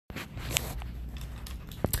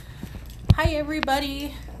Hi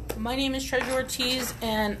everybody, my name is Treasure Ortiz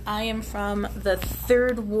and I am from the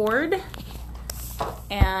 3rd Ward,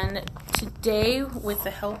 and today with the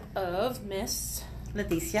help of Miss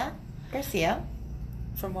Leticia Garcia.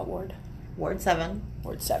 From what ward? Ward 7.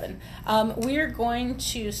 Ward 7. We are going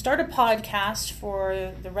to start a podcast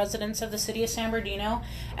for the residents of the city of San Bernardino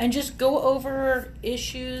and just go over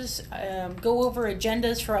issues, go over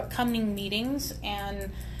agendas for upcoming meetings,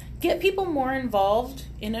 and get people more involved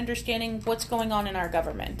in understanding what's going on in our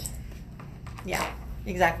government. Yeah,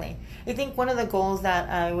 exactly. I think one of the goals that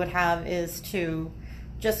I would have is to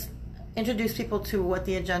just introduce people to what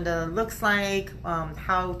the agenda looks like,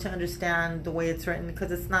 how to understand the way it's written,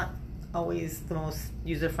 because it's not always the most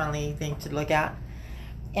user-friendly thing to look at,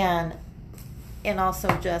 and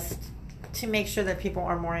also just to make sure that people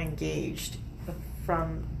are more engaged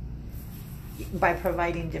by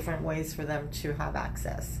providing different ways for them to have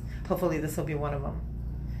access. Hopefully this will be one of them.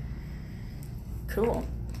 Cool.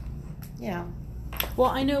 Yeah. Well,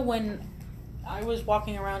 I know when I was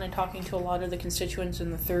walking around and talking to a lot of the constituents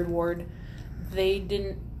in the 3rd Ward, they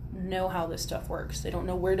didn't know how this stuff works. They don't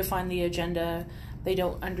know where to find the agenda. They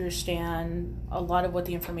don't understand a lot of what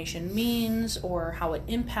the information means or how it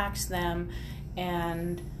impacts them.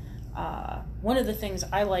 And one of the things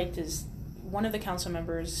I liked is one of the council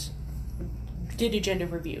members did agenda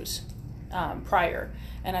reviews prior,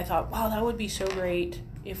 and I thought, wow, that would be so great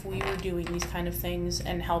if we were doing these kind of things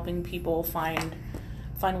and helping people find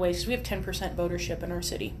ways, because we have 10% votership in our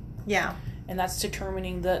city. Yeah. And that's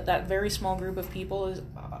determining that very small group of people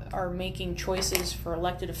are making choices for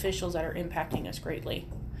elected officials that are impacting us greatly.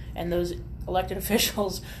 And those elected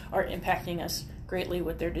officials are impacting us greatly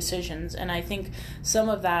with their decisions. And I think some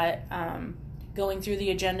of that, going through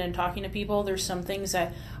the agenda and talking to people, there's some things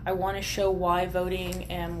that I want to show why voting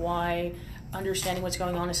and why understanding what's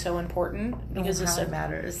going on is so important, because how it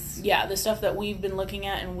matters. Yeah, the stuff that we've been looking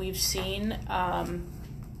at and we've seen,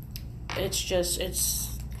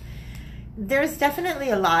 there's definitely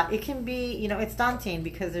a lot. It can be, it's daunting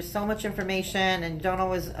because there's so much information and you don't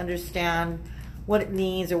always understand what it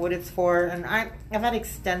means or what it's for. And I've had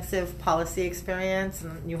extensive policy experience,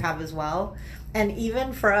 and you have as well. And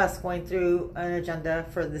even for us, going through an agenda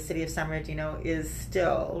for the city of San Bernardino is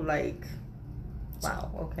still like,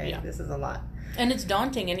 wow, okay, yeah. This is a lot. And it's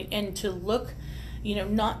daunting. And to look,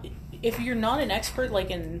 not, if you're not an expert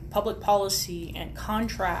like in public policy and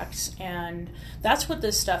contracts, and that's what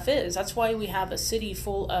this stuff is. That's why we have a city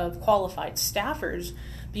full of qualified staffers,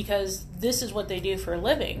 because this is what they do for a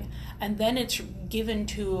living. And then it's given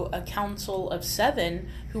to a council of 7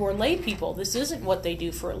 who are lay people. This isn't what they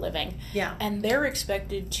do for a living. Yeah. And they're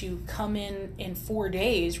expected to come in 4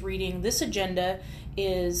 days reading this agenda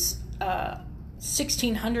is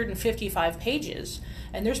 1,655 pages.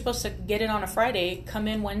 And they're supposed to get it on a Friday, come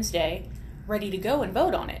in Wednesday, ready to go and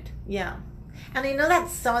vote on it. Yeah. And I know that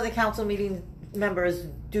some of the council meeting members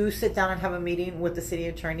do sit down and have a meeting with the city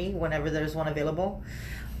attorney whenever there's one available.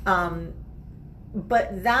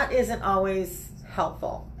 But that isn't always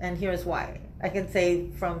helpful. And here's why. I can say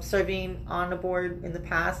from serving on a board in the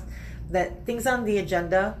past that things on the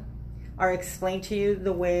agenda are explained to you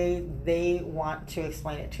the way they want to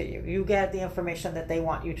explain it to you. You get the information that they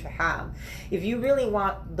want you to have. If you really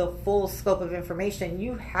want the full scope of information,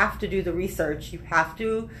 you have to do the research. You have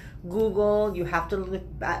to Google, you have to look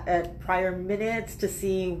at prior minutes to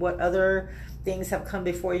see what other things have come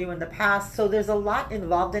before you in the past. So there's a lot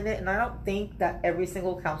involved in it, and I don't think that every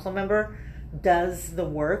single council member does the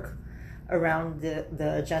work around the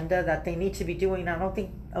agenda that they need to be doing. I don't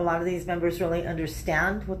think a lot of these members really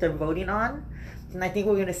understand what they're voting on, and I think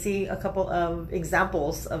we're going to see a couple of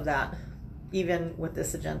examples of that even with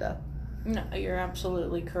this agenda. No, you're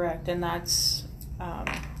absolutely correct, and that's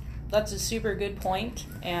a super good point.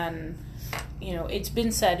 And it's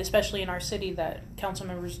been said, especially in our city, that council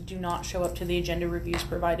members do not show up to the agenda reviews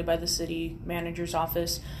provided by the city manager's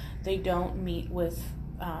office. They don't meet with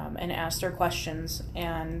and ask their questions.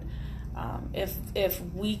 And if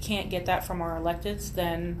we can't get that from our electeds,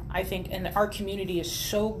 then I think, and our community is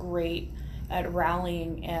so great at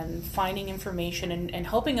rallying and finding information and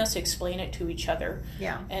helping us explain it to each other.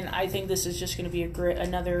 Yeah. And I think this is just going to be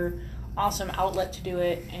another awesome outlet to do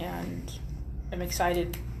it, and I'm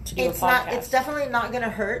excited to do a podcast. It's definitely not going to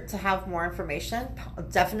hurt to have more information.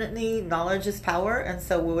 Definitely, knowledge is power, and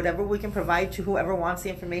so whatever we can provide to whoever wants the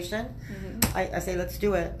information, I say let's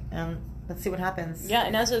do it, and let's see what happens. Yeah,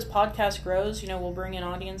 and as this podcast grows, we'll bring in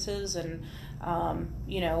audiences, and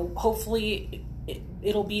hopefully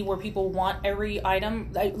it'll be where people want every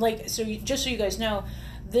item. Just so you guys know,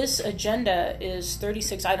 this agenda is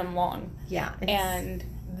 36 item long. Yeah. And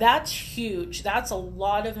That's huge. That's a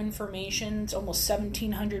lot of information. It's almost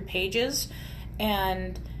 1,700 pages.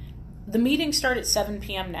 And the meetings start at 7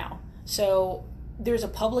 p.m. now. So there's a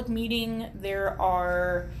public meeting. There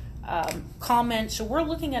are comments. So we're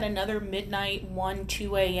looking at another midnight, 1,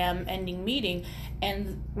 2 a.m. ending meeting.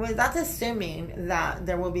 And well, that's assuming that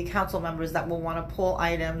there will be council members that will want to pull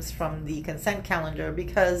items from the consent calendar,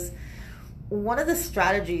 because one of the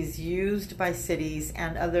strategies used by cities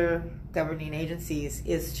and other governing agencies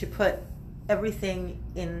is to put everything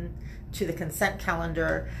into the consent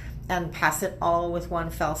calendar and pass it all with one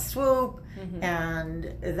fell swoop. Mm-hmm.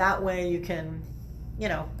 And that way you can,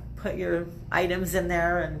 put your items in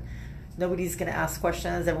there and nobody's going to ask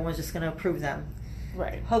questions. Everyone's just going to approve them.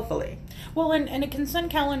 Right. Hopefully. Well, and a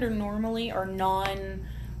consent calendar normally are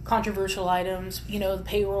non-controversial items, the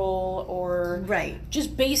payroll or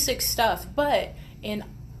just basic stuff. But in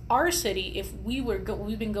our city, if we've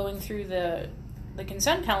been going through the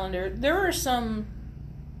consent calendar, there are some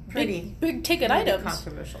big ticket items,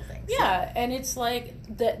 controversial things. Yeah, and it's like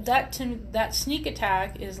that sneak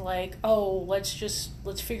attack is like, oh, let's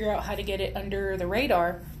figure out how to get it under the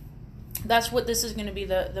radar. That's what this is going to be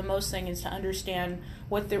the most thing, is to understand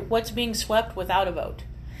what's being swept without a vote.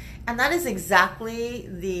 And that is exactly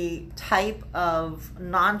the type of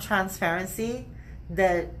non-transparency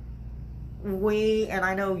that we, and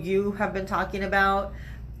I know you, have been talking about,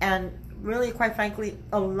 and really, quite frankly,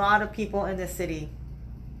 a lot of people in this city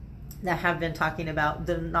that have been talking about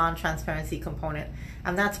the non-transparency component.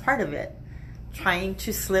 And that's part of it, trying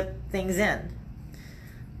to slip things in.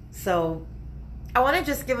 So I want to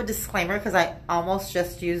just give a disclaimer, because I almost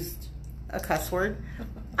just used a cuss word.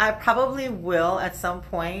 I probably will at some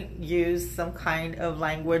point use some kind of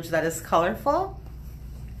language that is colorful.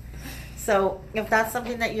 So if that's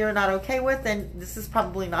something that you're not okay with, then this is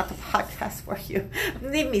probably not the podcast for you.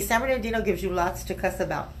 Believe me, San Bernardino gives you lots to cuss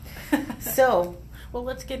about. So, well,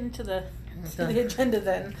 let's get into the agenda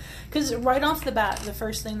then. Because right off the bat, the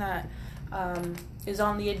first thing that is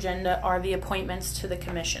on the agenda are the appointments to the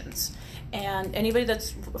commissions. And anybody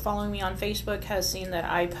that's following me on Facebook has seen that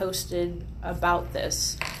I posted about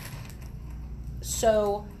this.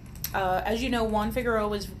 So, as you know, Juan Figueroa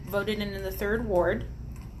was voted in the 3rd Ward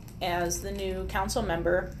as the new council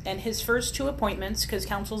member. And his first 2 appointments, because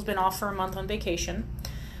council's been off for a month on vacation,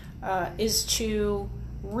 is to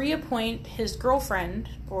reappoint his girlfriend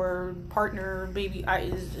or partner,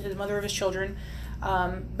 his mother of his children,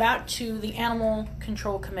 back to the Animal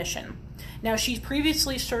Control Commission. Now, she's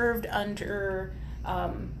previously served under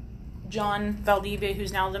John Valdivia,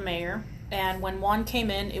 who's now the mayor. And when Juan came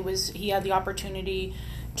in, he had the opportunity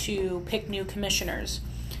to pick new commissioners.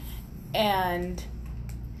 And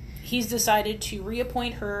he's decided to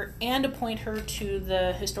reappoint her and appoint her to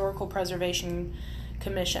the Historical Preservation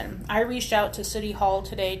Commission. I reached out to City Hall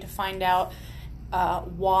today to find out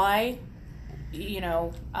why.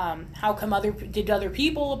 How come did other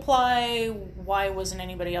people apply? Why wasn't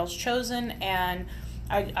anybody else chosen? And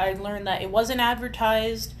I learned that it wasn't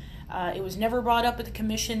advertised. It was never brought up at the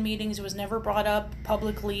commission meetings. It was never brought up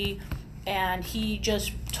publicly. And he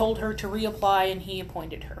just told her to reapply, and he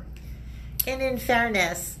appointed her. And in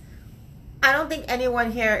fairness, I don't think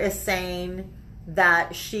anyone here is saying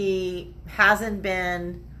that she hasn't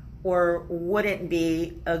been or wouldn't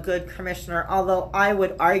be a good commissioner, although I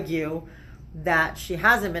would argue that she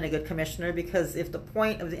hasn't been a good commissioner, because if the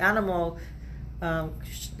point of the animal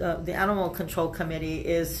control committee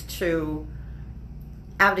is to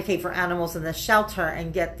advocate for animals in the shelter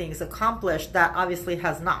and get things accomplished, that obviously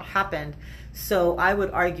has not happened. So I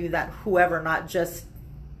would argue that whoever, not just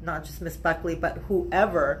Miss Buckley, but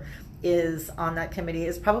whoever is on that committee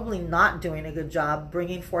is probably not doing a good job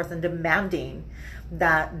bringing forth and demanding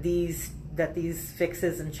that these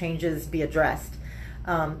fixes and changes be addressed.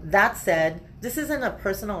 That said, this isn't a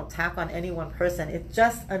personal attack on any one person. It's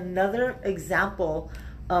just another example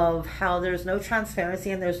of how there's no transparency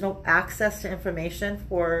and there's no access to information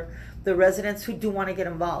for the residents who do want to get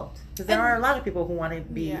involved. Because there are a lot of people who want to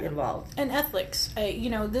be involved. And ethics.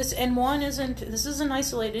 This is an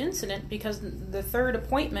isolated incident, because the 3rd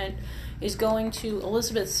appointment is going to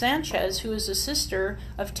Elizabeth Sanchez, who is the sister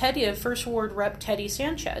of 1st Ward Rep Teddy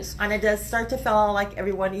Sanchez. And it does start to feel like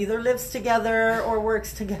everyone either lives together or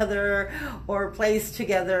works together or plays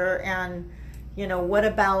together. And, what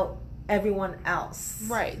about everyone else?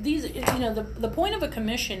 Right. The point of a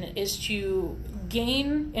commission is to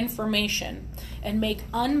gain information and make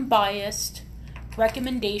unbiased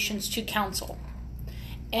recommendations to council.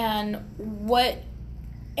 And what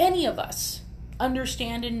any of us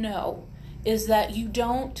understand and know is that you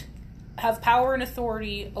don't have power and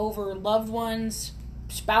authority over loved ones,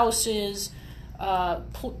 spouses,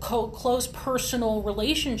 close personal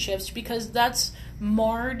relationships, because that's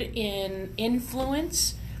marred in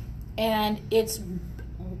influence, and it's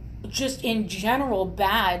just in general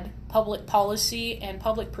bad public policy and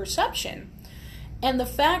public perception. And the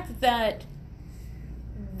fact that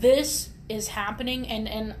this is happening,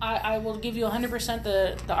 and I will give you 100%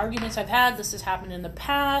 the arguments I've had. This has happened in the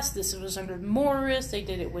past. This was under Morris. They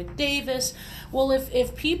did it with Davis. Well,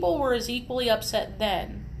 if people were as equally upset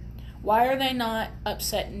then, why are they not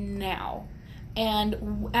upset now?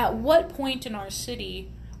 And at what point in our city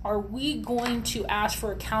are we going to ask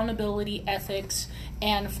for accountability, ethics,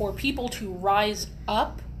 and for people to rise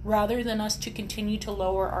up rather than us to continue to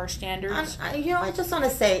lower our standards? I just want to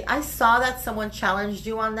say, I saw that someone challenged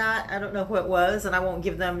you on that. I don't know who it was, and I won't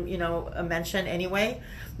give them, a mention anyway.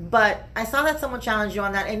 But I saw that someone challenged you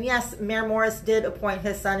on that. And yes, Mayor Morris did appoint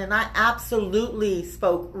his son, and I absolutely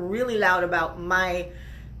spoke really loud about my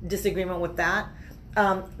disagreement with that.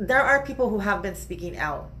 There are people who have been speaking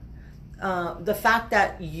out. The fact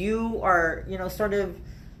that you are, sort of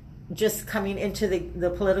just coming into the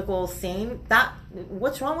political scene,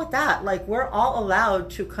 what's wrong with that? Like, we're all allowed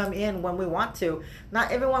to come in when we want to.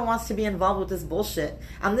 Not everyone wants to be involved with this bullshit.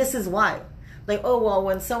 And this is why. Like, oh, well,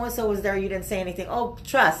 when so-and-so was there, you didn't say anything. Oh,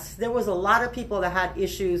 trust, there was a lot of people that had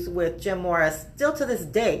issues with Jim Morris, still to this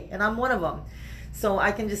day, and I'm one of them. So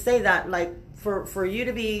I can just say that, like, for you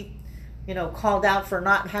to be, called out for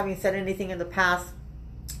not having said anything in the past,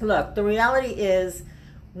 look, the reality is,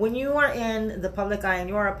 when you are in the public eye and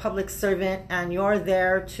you are a public servant and you're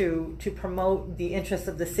there to promote the interests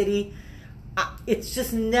of the city, it's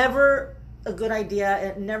just never a good idea.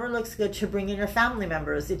 It never looks good to bring in your family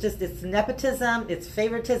members. It's nepotism, it's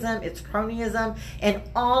favoritism, it's cronyism, and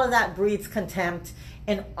all of that breeds contempt,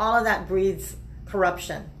 and all of that breeds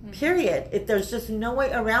corruption. Period. There's just no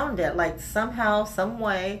way around it. Like, somehow, some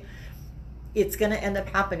way, it's going to end up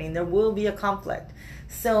happening. There will be a conflict.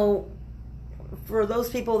 So for those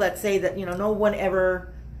people that say that, no one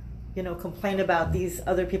ever, complained about these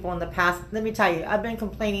other people in the past, let me tell you, I've been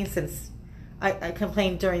complaining since I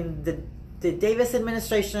complained during the Davis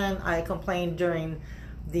administration. I complained during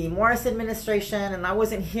the Morris administration, and I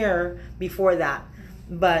wasn't here before that.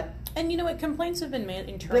 And you know what? Complaints have been made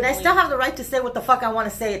internally. But I still have the right to say what the fuck I want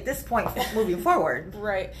to say at this point moving forward.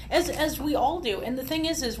 Right. As we all do. And the thing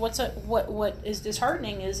is what is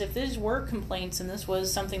disheartening is, if these were complaints and this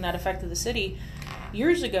was something that affected the city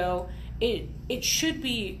years ago, it should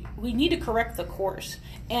be, we need to correct the course.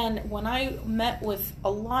 And when I met with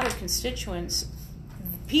a lot of constituents,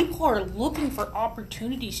 people are looking for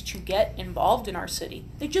opportunities to get involved in our city.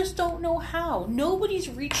 They just don't know how. Nobody's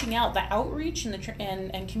reaching out. The outreach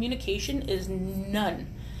and communication is none.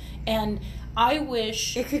 And I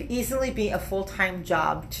wish it could easily be a full-time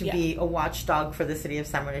job to be a watchdog for the city of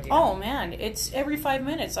San Bernardino. Oh man, it's every 5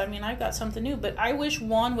 minutes. I mean, I've got something new, but I wish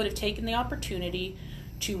Juan would have taken the opportunity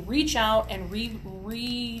to reach out and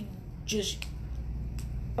just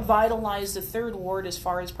vitalize the third ward as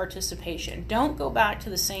far as participation. Don't go back to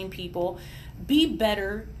the same people. Be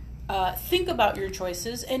better. Think about your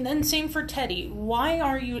choices. And then same for Teddy. Why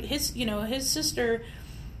are you his sister,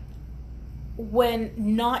 when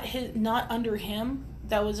not under him,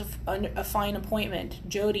 that was a fine appointment.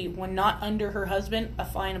 Jody, when not under her husband, a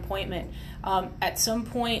fine appointment. At some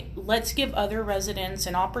point, let's give other residents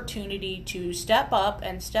an opportunity to step up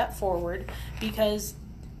and step forward, because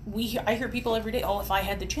I hear people every day, oh, if I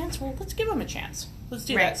had the chance, well, let's give them a chance. Let's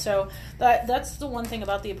do that. So that's the one thing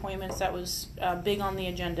about the appointments that was big on the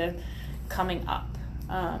agenda coming up.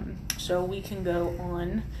 So we can go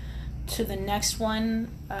on to the next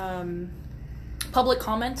one. Public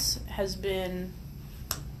comments has been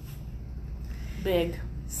big.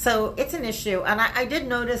 So it's an issue. And I did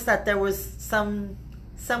notice that there was some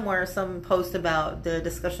post about the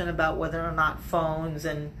discussion about whether or not phones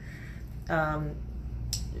and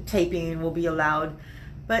taping will be allowed,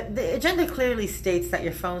 but the agenda clearly states that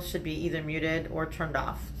your phones should be either muted or turned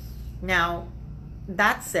off. Now,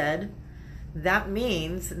 that said, that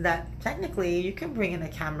means that technically you can bring in a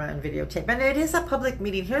camera and videotape, and it is a public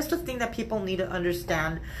meeting. Here's the thing that people need to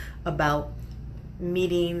understand about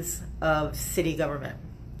meetings of city government.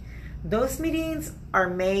 Those meetings are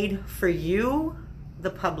made for you, the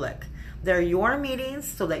public. They're your meetings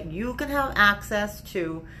so that you can have access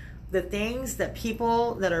to the things that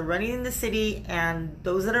people that are running the city and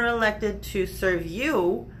those that are elected to serve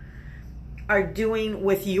you are doing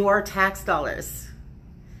with your tax dollars,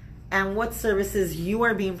 and what services you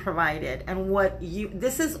are being provided, and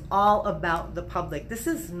this is all about the public. This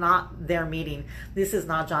is not their meeting. This is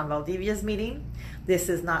not John Valdivia's meeting. This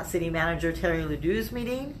is not City Manager Terry Ledoux's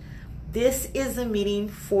meeting. This is a meeting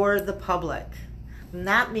for the public. And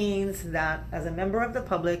that means that as a member of the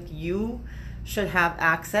public, you should have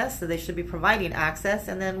access, so they should be providing access,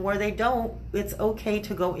 and then where they don't, it's okay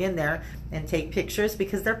to go in there and take pictures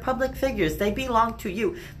because they're public figures. They belong to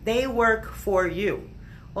you. They work for you.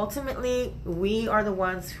 Ultimately, we are the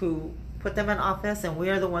ones who put them in office, and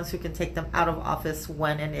we are the ones who can take them out of office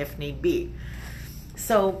when and if need be.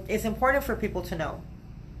 So it's important for people to know,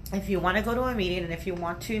 if you want to go to a meeting and if you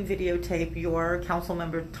want to videotape your council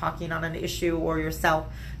member talking on an issue or yourself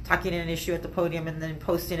talking on an issue at the podium and then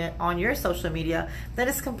posting it on your social media, that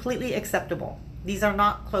is completely acceptable. These are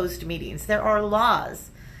not closed meetings. There are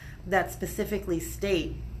laws that specifically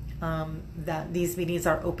state that these meetings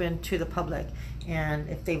are open to the public, and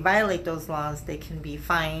if they violate those laws, they can be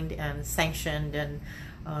fined and sanctioned, and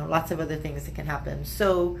lots of other things that can happen.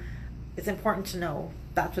 So it's important to know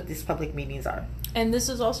that's what these public meetings are. And this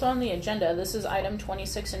is also on the agenda. This is item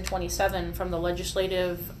 26 and 27 from the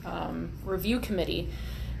Legislative Review Committee.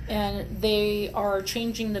 And they are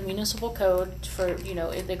changing the municipal code for,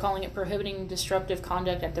 they're calling it prohibiting disruptive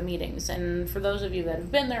conduct at the meetings. And for those of you that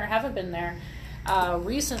have been there, haven't been there,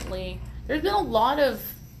 recently, there's been a lot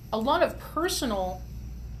of personal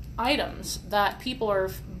items that people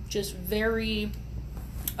are just very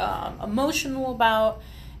emotional about.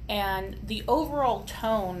 And the overall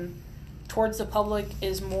tone towards the public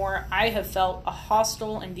is more, I have felt, a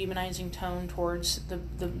hostile and demonizing tone towards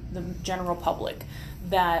the general public.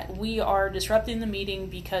 That we are disrupting the meeting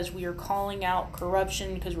because we are calling out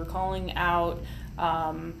corruption, because we're calling out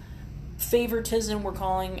favoritism, we're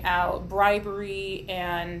calling out bribery,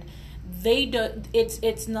 and they do,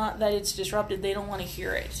 it's not that it's disrupted, they don't want to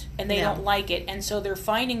hear it, and they don't like it, and so they're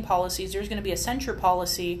finding policies. There's going to be a censure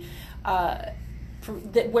policy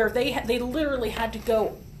where they literally had to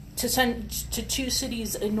go to send to 2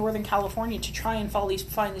 cities in Northern California to try and find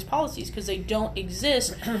these policies because they don't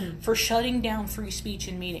exist for shutting down free speech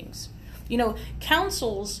in meetings.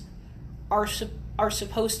 Councils are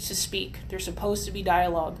supposed to speak. They're supposed to be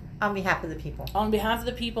dialogue On behalf of the people. On behalf of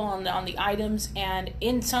the people on the items, and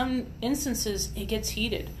in some instances it gets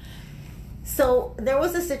heated. So there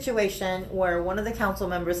was a situation where one of the council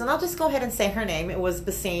members, and I'll just go ahead and say her name, it was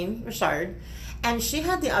Basine Richard, and she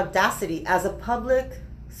had the audacity as a public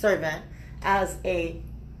servant, as a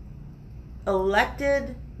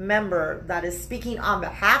elected member that is speaking on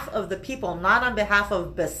behalf of the people, not on behalf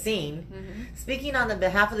of Basine, speaking on the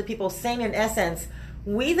behalf of the people, saying in essence,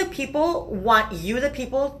 we the people want you the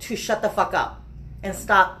people to shut the fuck up and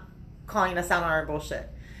stop calling us out on our bullshit.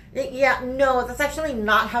 No, that's actually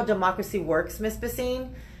not how democracy works, Miss Basine.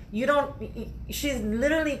 She's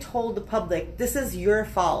literally told the public, this is your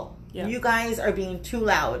fault. Yeah. You guys are being too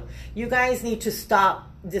loud. You guys need to stop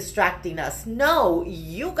distracting us. No,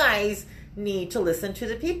 you guys need to listen to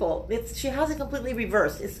the people. She has it completely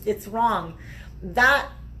reversed. It's wrong. That,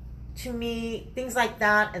 to me, things like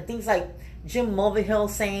that, and things like Jim Mulvihill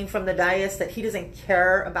saying from the dais that he doesn't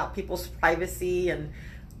care about people's privacy and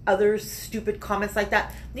other stupid comments like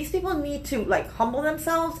that. These people need to humble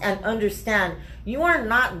themselves and understand you are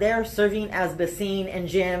not there serving as Basine and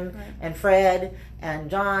Jim and Fred and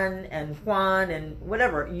John and Juan and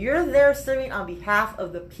whatever. You're there serving on behalf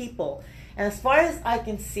of the people. And as far as I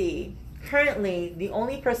can see, currently the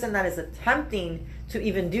only person that is attempting to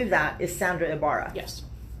even do that is Sandra Ibarra. Yes,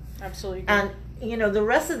 absolutely. And the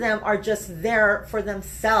rest of them are just there for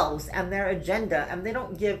themselves and their agenda, and they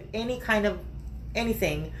don't give any kind of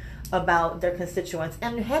anything about their constituents.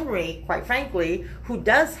 And Henry, quite frankly, who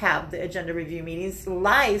does have the agenda review meetings,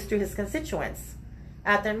 lies to his constituents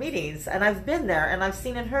at their meetings. And I've been there and I've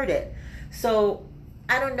seen and heard it. So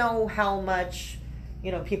I don't know how much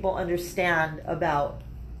people understand about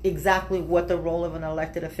exactly what the role of an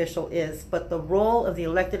elected official is, but the role of the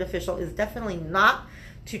elected official is definitely not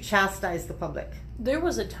to chastise the public. There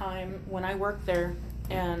was a time when I worked there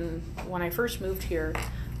and when I first moved here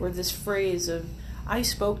where this phrase of, I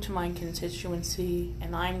spoke to my constituency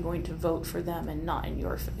and I'm going to vote for them and not in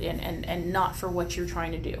your and not for what you're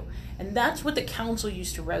trying to do. And that's what the council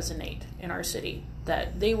used to resonate in our city,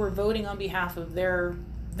 that they were voting on behalf of their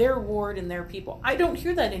ward and their people. I don't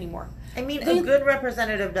hear that anymore. I mean, a good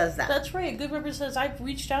representative does that. That's right. A good representative says, I've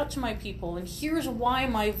reached out to my people and here's why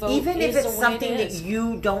my vote even is if it's the way something it that is.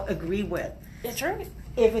 you don't agree with. That's right.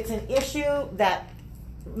 If it's an issue that,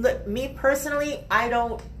 look, me personally, I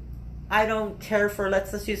don't care for,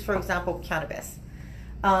 let's use, for example, cannabis.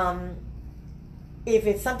 If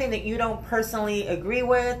it's something that you don't personally agree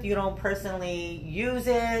with, you don't personally use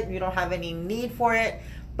it, you don't have any need for it,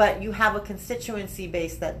 but you have a constituency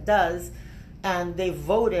base that does, and they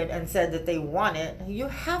voted and said that they want it, you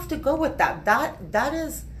have to go with that. That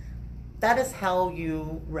is how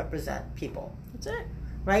you represent people. That's it.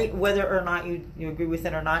 Right? Whether or not you agree with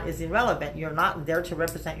it or not is irrelevant. You're not there to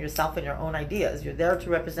represent yourself and your own ideas. You're there to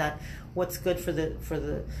represent what's good for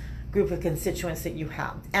the group of constituents that you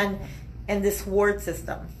have. And this ward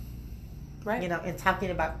system, Right. you know, in talking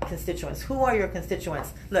about constituents. Who are your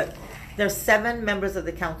constituents? Look, there's 7 members of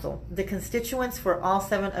the council. The constituents for all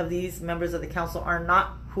 7 of these members of the council are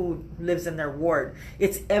not who lives in their ward.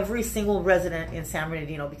 It's every single resident in San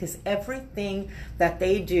Bernardino, because everything that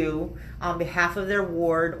they do on behalf of their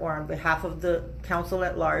ward or on behalf of the council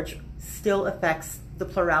at large still affects the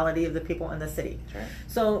plurality of the people in the city. Sure.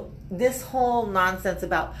 So this whole nonsense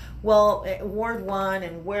about, well, Ward 1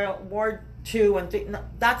 and Ward 2 and 3, no,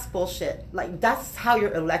 that's bullshit. Like, that's how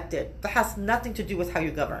you're elected. That has nothing to do with how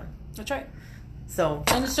you govern. That's right. So,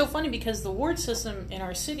 and it's so funny because the ward system in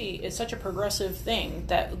our city is such a progressive thing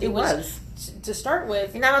that it was to start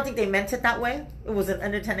with. And I don't think they meant it that way. It was an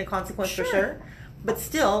unintended consequence for sure. But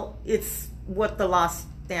still, it's what the law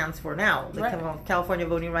stands for now. The California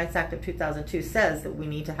Voting Rights Act of 2002 says that we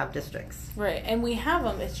need to have districts. Right, and we have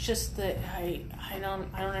them. It's just that I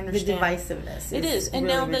don't understand the divisiveness. It is, and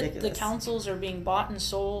really now that ridiculous. the councils are being bought and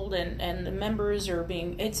sold, and the members are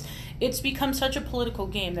being, it's become such a political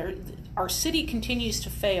game. Our city continues to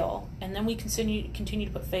fail, and then we continue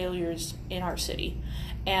to put failures in our city,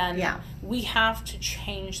 and we have to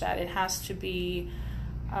change that. It has to be,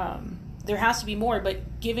 there has to be more.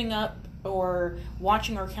 But giving up or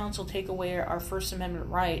watching our council take away our First Amendment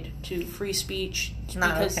right to free speech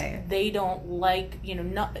because they don't like,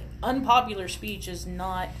 unpopular speech is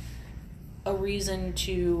not a reason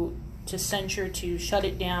to censure, to shut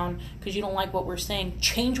it down because you don't like what we're saying.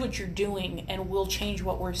 Change what you're doing and we'll change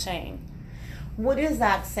what we're saying. What is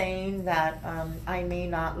that saying that I may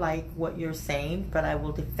not like what you're saying, but I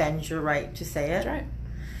will defend your right to say it? That's right.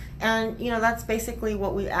 And, that's basically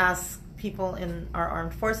what we ask people in our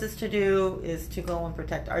armed forces to do, is to go and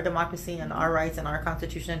protect our democracy and our rights and our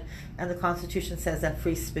Constitution. And the Constitution says that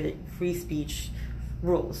free speech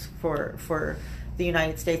rules for the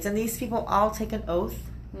United States. And these people all take an oath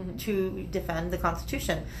to defend the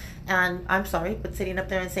Constitution. And I'm sorry, but sitting up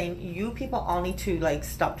there and saying, you people all need to,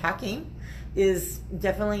 stop talking is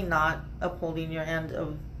definitely not upholding your end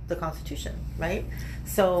of the Constitution, right?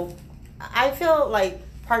 So I feel like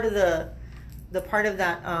part of that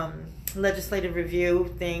legislative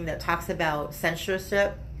review thing that talks about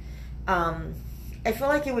censorship, I feel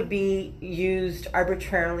like it would be used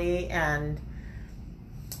arbitrarily and,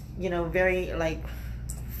 very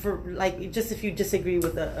just if you disagree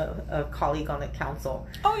with a colleague on the council.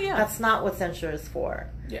 Oh yeah. That's not what censure is for.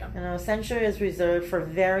 Yeah. Censure is reserved for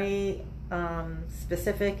very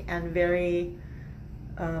specific and very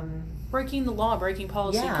breaking the law, breaking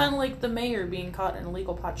policy. Yeah. Kind of like the mayor being caught in a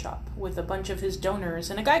legal pot shop with a bunch of his donors,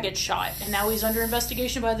 and a guy gets shot, and now he's under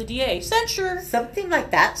investigation by the DA. Censure! Something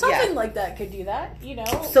like that. Something like that could do that,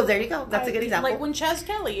 So there you go. That's a good example. Like when Chaz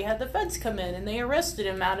Kelly had the feds come in, and they arrested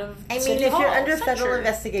him out of City if Hall. you're under Censure. federal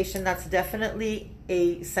investigation, that's definitely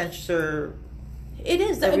a censure. It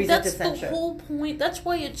is. That's the censure. whole point. That's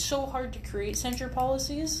why it's so hard to create censure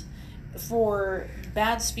policies for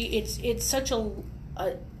bad speech. It's such a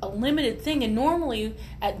limited thing, and normally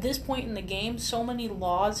at this point in the game, so many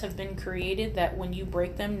laws have been created that when you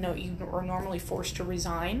break them, you are normally forced to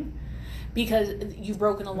resign because you've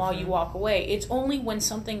broken a law. You walk away. It's only when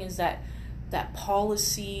something is that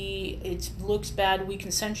policy, it looks bad, we can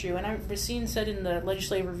censure you. And Racine said in the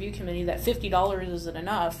Legislative Review Committee that $50 isn't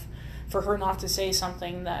enough for her not to say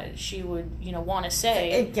something that she would want to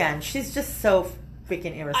say. Again, she's just so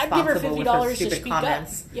freaking irresponsible. I'd give her $50 with her to speak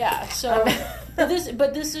comments. up. Yeah, so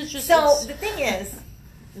but this is just so. The thing is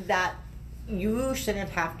that you shouldn't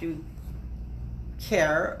have to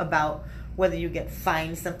care about whether you get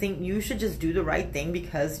fined something. You should just do the right thing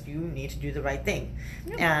because you need to do the right thing.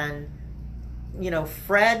 Yeah. And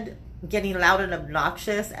Fred getting loud and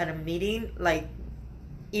obnoxious at a meeting,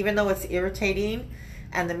 even though it's irritating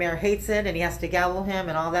and the mayor hates it and he has to gavel him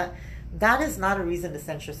and all that, that is not a reason to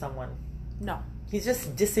censure someone. No. He's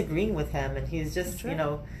just disagreeing with him, and he's just,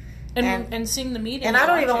 right. And seeing the meeting. And I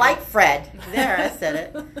don't even like Fred. There, I said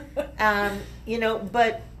it.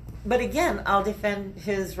 But again, I'll defend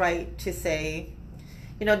his right to say,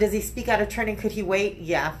 does he speak out of turn and could he wait?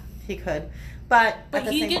 Yeah, he could. But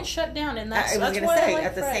he gets shut down, and that's I was going to say,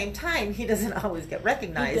 at the same time, he doesn't always get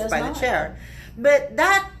recognized by the chair. But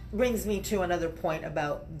that brings me to another point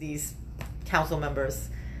about these council members.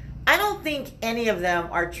 I don't think any of them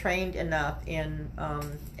are trained enough in,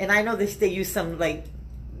 and I know they use some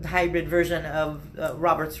hybrid version of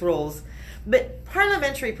Robert's rules, but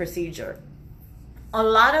parliamentary procedure. A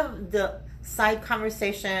lot of the side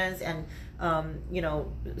conversations and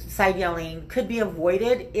side yelling could be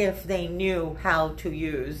avoided if they knew how to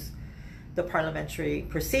use the parliamentary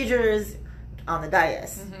procedures on the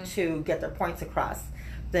dais to get their points across.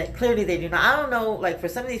 That clearly they do not. I don't know, like for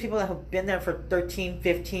some of these people that have been there for 13,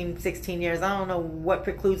 15, 16 years, I don't know what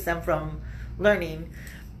precludes them from learning,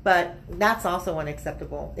 but that's also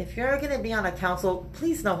unacceptable. If you're going to be on a council,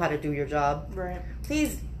 please know how to do your job. Right.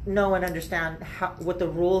 Please know and understand what the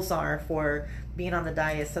rules are for being on the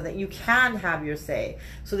dais so that you can have your say,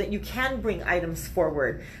 so that you can bring items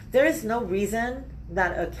forward. There is no reason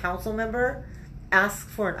that a council member asks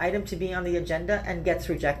for an item to be on the agenda and gets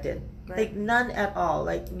rejected. Right. Like none at all.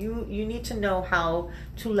 Like you need to know how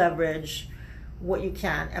to leverage what you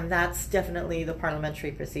can, and that's definitely the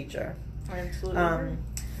parliamentary procedure. Absolutely.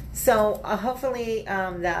 So hopefully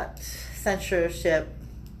that censorship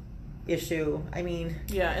issue, I mean,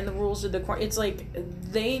 yeah, and the rules of decorum, it's like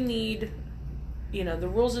they need the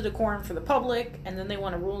rules of decorum for the public, and then they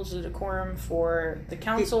want rules of decorum for the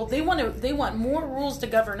council. They want more rules to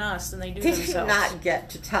govern us than they do themselves. They do not get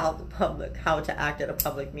to tell the public how to act at a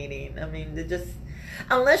public meeting. I mean, they just,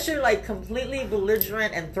 unless you're like completely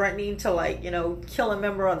belligerent and threatening to kill a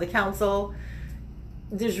member of the council,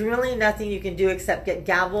 there's really nothing you can do except get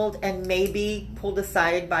gavelled and maybe pulled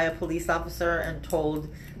aside by a police officer and told,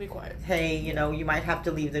 be quiet. Hey, you might have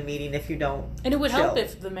to leave the meeting if you don't. And it would help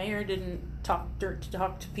if the mayor didn't talk to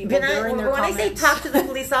people during their comments. When I say talk to the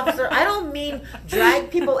police officer, I don't mean drag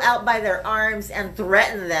people out by their arms and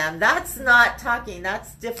threaten them. That's not talking.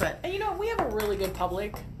 That's different. And we have a really good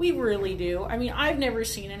public. We really do. I mean, I've never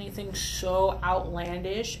seen anything so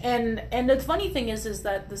outlandish. And the funny thing is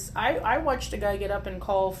that I watched a guy get up and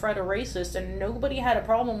call Fred a racist, and nobody had a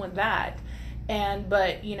problem with that.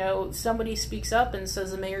 But somebody speaks up and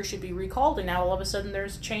says the mayor should be recalled, and now all of a sudden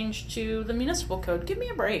there's change to the municipal code. Give me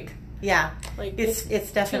a break. Yeah, like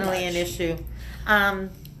it's definitely an issue.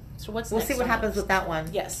 So what's we'll next see what happens with that one.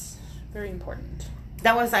 Yes, very important.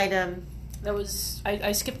 That was item. That was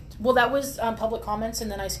I skipped. Well, that was public comments, and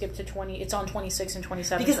then I skipped to 20. It's on 26 and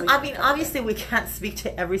 27. Because I mean, obviously we can't speak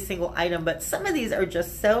to every single item, but some of these are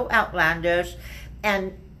just so outlandish,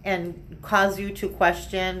 and cause you to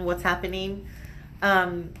question what's happening.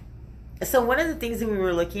 So one of the things that we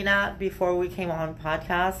were looking at before we came on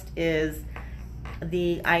podcast is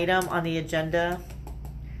the item on the agenda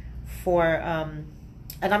for, and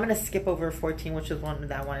I'm going to skip over 14, which is one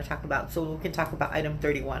that I want to talk about. So we can talk about item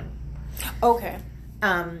 31. Okay.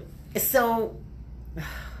 So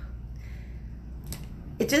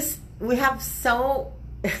it just, we have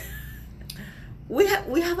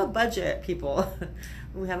a budget, people.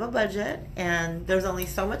 We have a budget, and there's only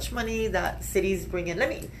so much money that cities bring in. Let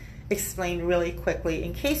me explain really quickly,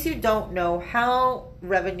 in case you don't know how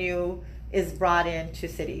revenue is brought into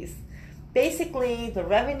cities. Basically, the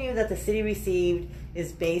revenue that the city received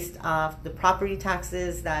is based off the property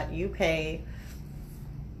taxes that you pay,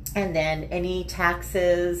 and then any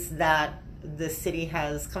taxes that the city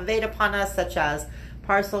has conveyed upon us, such as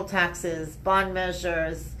parcel taxes, bond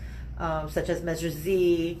measures, such as Measure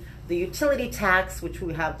Z, the utility tax, which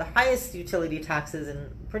we have the highest utility taxes in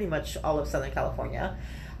pretty much all of Southern California.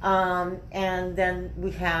 And then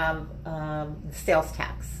we have sales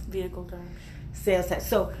tax. Vehicle tax. Sales tax.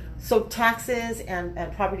 So taxes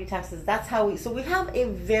and property taxes, that's how we have a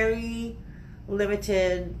very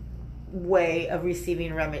limited way of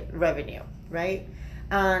receiving revenue, right?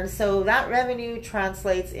 And so that revenue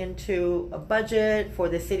translates into a budget for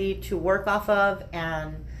the city to work off of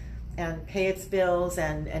and pay its bills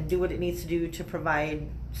and do what it needs to do to provide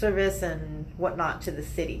service and whatnot to the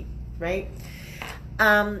city, right?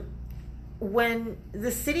 When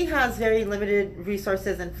the city has very limited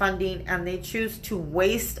resources and funding and they choose to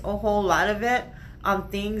waste a whole lot of it on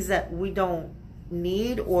things that we don't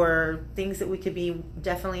need or things that we could be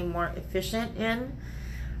definitely more efficient in,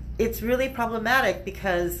 it's really problematic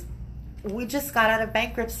because we just got out of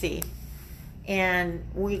bankruptcy. And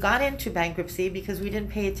we got into bankruptcy because we didn't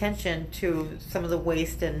pay attention to some of the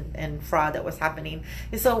waste and fraud that was happening.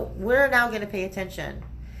 And so we're now going to pay attention.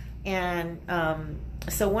 And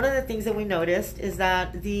so one of the things that we noticed is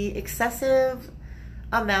that the excessive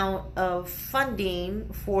amount of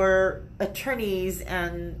funding for attorneys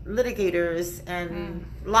and litigators and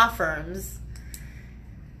law firms.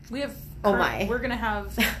 We have, we're going to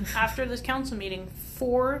have, after this council meeting,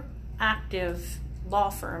 4 active law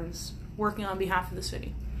firms working on behalf of the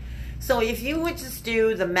city. So if you would just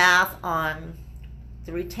do the math on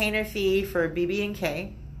the retainer fee for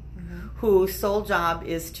BB&K, whose sole job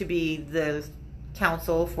is to be the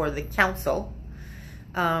counsel for the council,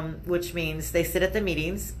 which means they sit at the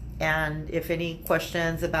meetings, and if any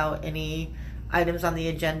questions about any items on the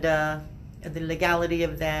agenda the legality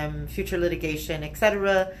of them, future litigation,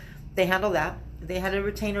 etc. They handle that. They had a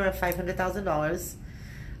retainer of $500,000.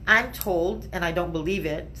 I'm told, and I don't believe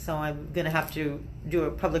it, so I'm going to have to do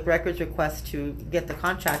a public records request to get the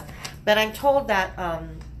contract. But I'm told that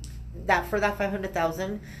that for that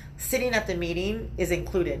 $500,000, sitting at the meeting is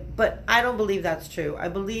included. But I don't believe that's true. I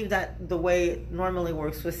believe that the way it normally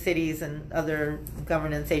works with cities and other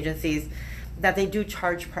governance agencies, that they do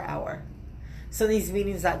charge per hour. So these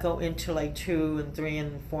meetings that go into like 2 and 3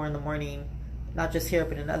 and 4 in the morning, not just here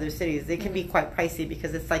but in other cities, they can be quite pricey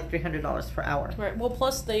because it's like $300 per hour. Right. Well,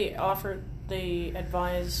 plus they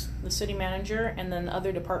advise the city manager, and then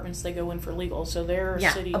other departments they go in for legal. So they're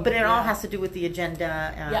city. But it all has to do with the agenda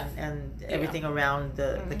and everything around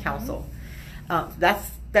the council.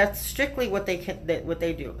 That's strictly what they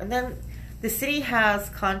do. And then the city has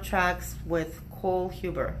contracts with Cole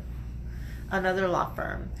Huber, another law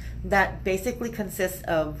firm that basically consists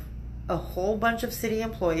of a whole bunch of city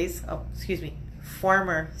employees,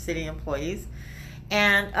 former city employees,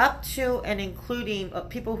 and up to and including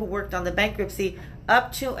people who worked on the bankruptcy,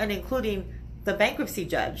 up to and including the bankruptcy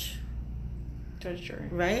judge. Jury.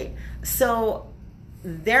 Right? So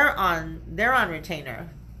they're on retainer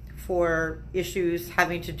for issues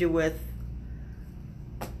having to do with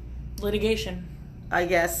litigation. I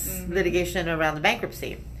guess litigation around the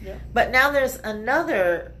bankruptcy. Yeah. But now there's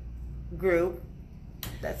another group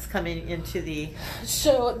that's coming into the...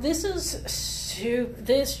 So this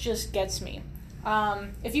just gets me.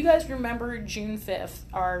 If you guys remember June 5th,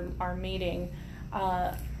 our meeting,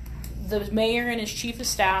 the mayor and his chief of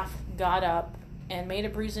staff got up and made a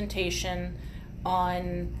presentation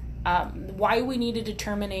on why we needed to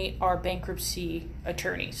terminate our bankruptcy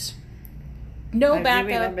attorneys. No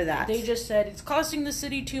backup. I remember that. They just said, it's costing the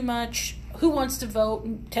city too much. Who wants to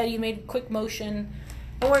vote? Teddy made a quick motion.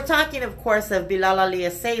 And we're talking, of course, of Bilal Ali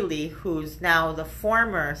Asaili, who's now the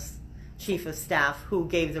former chief of staff who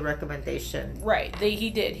gave the recommendation. Right. He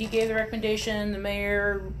did. He gave the recommendation. The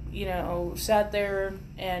mayor, sat there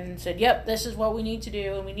and said, yep, this is what we need to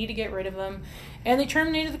do, and we need to get rid of him. And they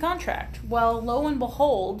terminated the contract. Well, lo and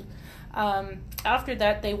behold, after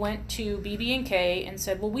that, they went to BB&K and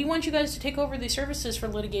said, well, we want you guys to take over the services for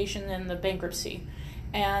litigation and the bankruptcy.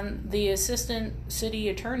 And the assistant city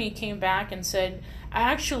attorney came back and said,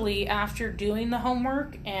 actually, after doing the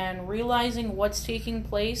homework and realizing what's taking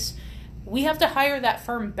place, we have to hire that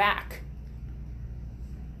firm back.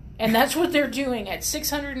 And that's what they're doing. At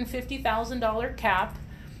 $650,000 cap,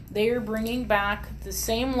 they are bringing back the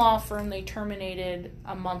same law firm they terminated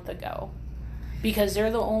a month ago, because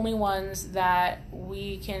they're the only ones that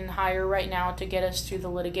we can hire right now to get us through the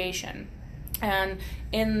litigation. And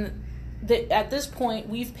at this point,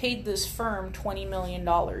 we've paid this firm $20 million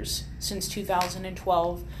since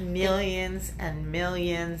 2012. Millions and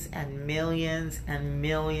millions and millions and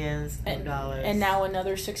millions of dollars. And now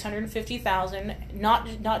another $650,000,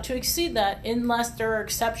 not to exceed that, unless there are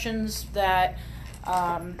exceptions that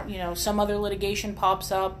some other litigation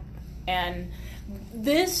pops up. And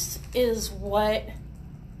this is what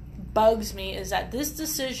bugs me, is that this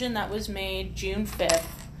decision that was made June 5th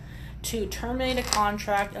to terminate a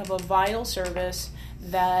contract of a vital service,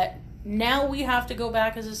 that now we have to go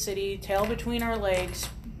back as a city, tail between our legs,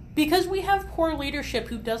 because we have poor leadership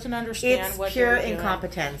who doesn't understand what they're doing. It's pure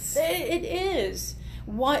incompetence. It is.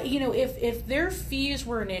 What, if their fees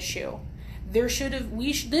were an issue,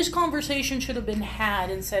 this conversation should have been had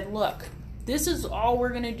and said, look, this is all we're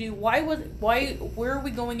going to do. Where are we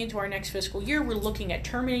going into our next fiscal year? We're looking at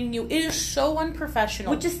terminating you. It is so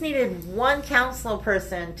unprofessional. We just needed one council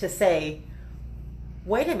person to say,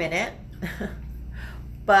 wait a minute,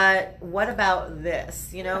 but what about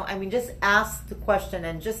this? Just ask the question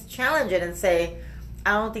and just challenge it and say,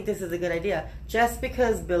 I don't think this is a good idea. Just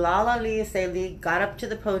because Bilal Ali Asaili got up to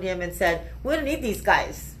the podium and said, we don't need these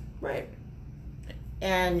guys. Right.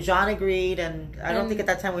 And John agreed, and I don't think at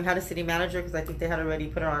that time we had a city manager, because I think they had already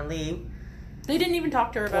put her on leave. They didn't even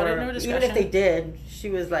talk to her about it. No discussion. Even if they did, she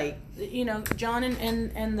was like, John and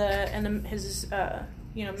his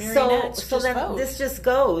marionettes. So then vote. This just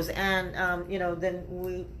goes, and then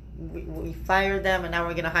we fired them, and now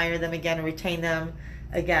we're going to hire them again and retain them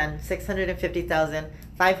again. $650,000,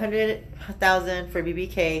 $500,000 for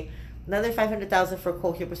BBK. Another $500,000 for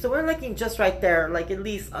Cole Huber. So we're looking just right there, like at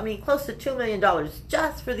least, close to $2 million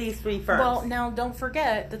just for these three firms. Well, now don't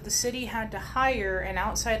forget that the city had to hire an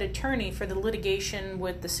outside attorney for the litigation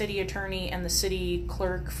with the city attorney and the city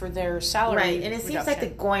clerk for their salary. Right, and it seems like the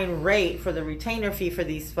going rate for the retainer fee for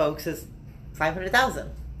these folks is $500,000.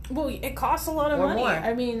 Well, it costs a lot of money.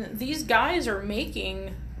 More. These guys are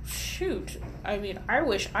making shoot, I mean, I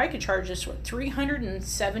wish I could charge this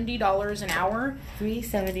 $370 an hour.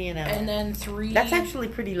 $370 an hour. And then three. That's actually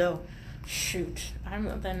pretty low. Shoot, I'm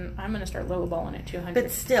gonna start lowballing at 200.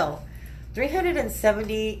 But still,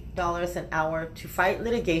 $370 an hour to fight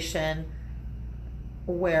litigation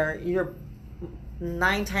where you're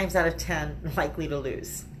 9 times out of 10 likely to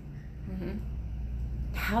lose. Mm-hmm.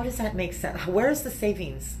 How does that make sense? Where's the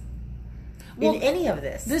savings in any of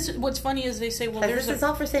this? What's funny is they say, well, this is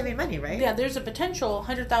all for saving money, right? Yeah, there's a potential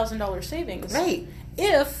 $100,000 savings, right?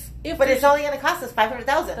 If but it's only going to cost us $500,000.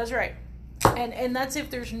 That's right. And that's if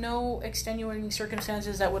there's no extenuating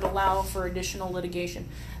circumstances that would allow for additional litigation.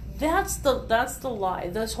 That's the lie.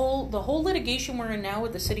 The whole litigation we're in now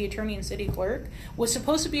with the city attorney and city clerk was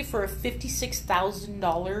supposed to be for a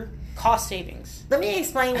 $56,000 cost savings. Let me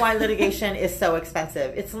explain why litigation is so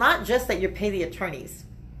expensive. It's not just that you pay the attorneys.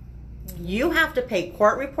 You have to pay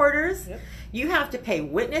court reporters. Yep. You have to pay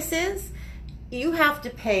witnesses. You have to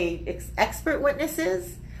pay expert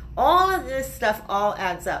witnesses. All of this stuff all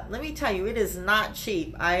adds up. Let me tell you, it is not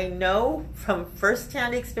cheap. I know from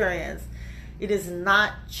firsthand experience, it is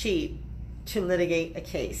not cheap to litigate a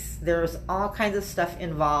case. There's all kinds of stuff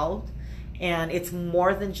involved, and it's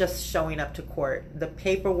more than just showing up to court. The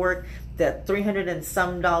paperwork, the $300 and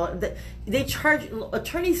some dollars,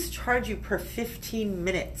 attorneys charge you per 15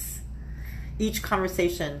 minutes. Each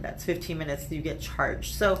conversation, that's 15 minutes, you get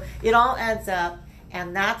charged. So it all adds up,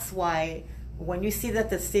 and that's why when you see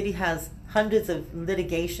that the city has hundreds of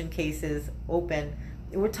litigation cases open,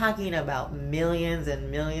 we're talking about millions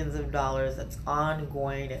and millions of dollars that's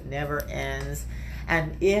ongoing. It never ends.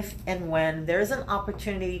 And if and when there's an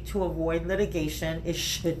opportunity to avoid litigation, it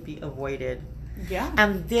should be avoided. Yeah.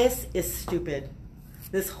 And this is stupid.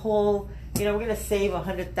 This whole, we're going to save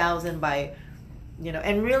 $100,000 by,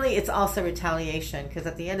 and really it's also retaliation, because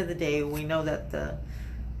at the end of the day, we know that the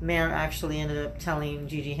mayor actually ended up telling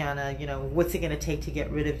Gigi Hanna, what's it going to take to get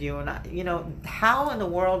rid of you? And, how in the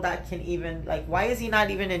world that can even, why is he not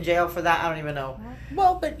even in jail for that? I don't even know.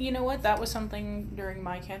 Well, but you know what? That was something during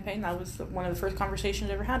my campaign. That was one of the first conversations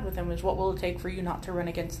I ever had with him, was what will it take for you not to run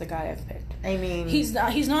against the guy I've picked? I mean, he's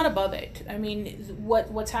not above it. I mean,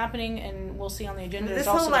 what's happening, and we'll see on the agenda, this is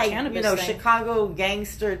also whole, the cannabis thing. Chicago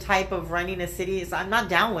gangster type of running a city, I'm not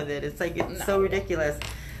down with it. It's so ridiculous.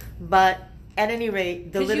 But at any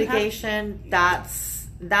rate, the litigation, that's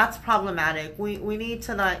problematic. We need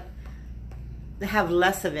to not have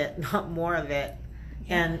less of it, not more of it.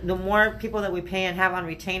 Yeah. And the more people that we pay and have on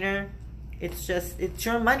retainer, it's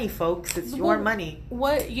your money, folks. It's your money.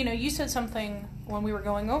 What, you said something when we were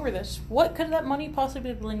going over this. What could that money possibly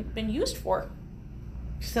have been used for?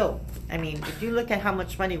 So, I mean, if you look at how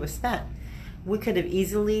much money was spent, we could have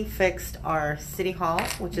easily fixed our city hall,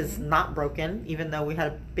 which is not broken, even though we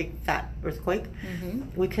had a big fat earthquake.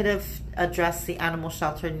 Mm-hmm. We could have addressed the animal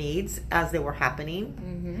shelter needs as they were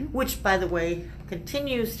happening, which, by the way,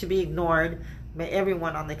 continues to be ignored by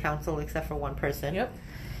everyone on the council except for one person. Yep.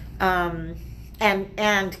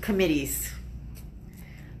 And committees.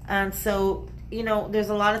 And so, there's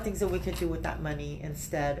a lot of things that we could do with that money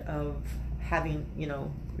instead of having,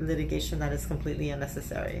 litigation that is completely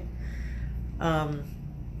unnecessary.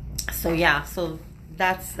 So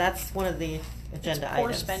that's one of the agenda items.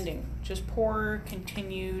 Poor spending, just poor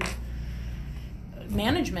continued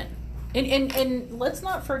management. And let's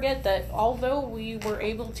not forget that although we were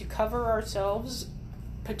able to cover ourselves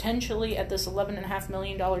potentially at this $11.5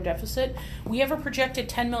 million deficit, we have a projected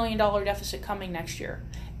 $10 million deficit coming next year,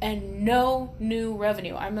 and no new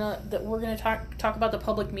revenue. We're gonna talk about the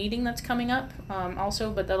public meeting that's coming up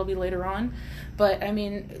also, but that'll be later on. But I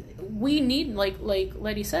mean, we need, like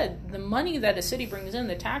Letty said, the money that a city brings in,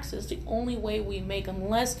 the taxes, the only way we make,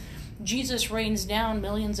 unless Jesus rains down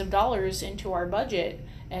millions of dollars into our budget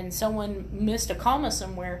and someone missed a comma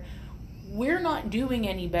somewhere, we're not doing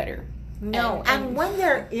any better. No, and when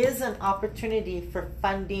there is an opportunity for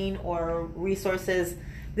funding or resources,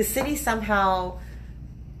 the city somehow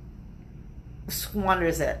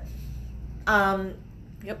squanders it.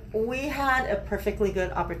 Yep. We had a perfectly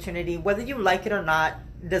good opportunity. Whether you like it or not,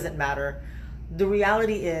 doesn't matter. The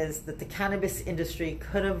reality is that the cannabis industry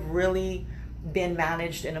could have really been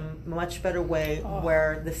managed in a much better way,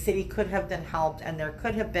 where the city could have been helped, and there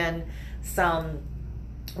could have been some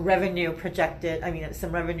revenue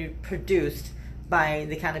some revenue produced by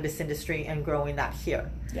the cannabis industry and growing that here.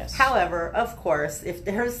 Yes. However, of course, if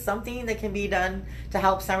there's something that can be done to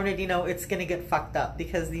help San Bernardino, it's going to get fucked up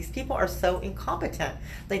because these people are so incompetent.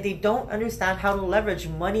 They don't understand how to leverage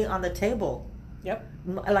money on the table. Yep.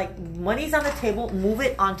 Money's on the table, move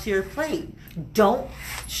it onto your plate. Don't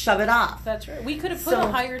shove it off. That's right. We could have put a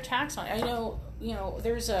higher tax on it. I know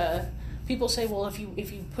there's people say, well, if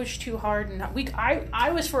you push too hard, and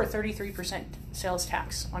I was for a 33% sales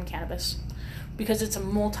tax on cannabis because it's a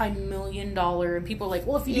multi-million-dollar, and people are like,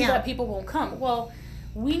 well, if you do that, people won't come. Well,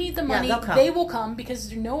 we need the money. They will come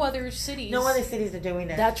because no other cities. No other cities are doing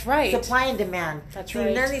it. That's right. Supply and demand. That's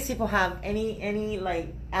right. None of these people have any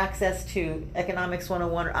like access to economics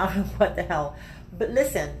 101 or I don't know what the hell. But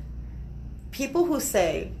listen, people who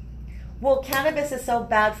say, well, cannabis is so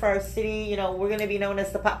bad for our city, we're going to be known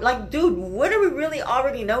as the like, dude, what are we really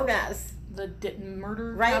already known as? The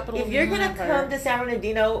murder right? capital. If you're going to come to San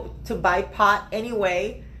Bernardino to buy pot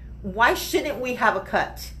anyway, why shouldn't we have a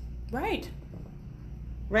cut? Right.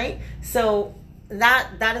 Right? So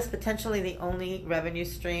that is potentially the only revenue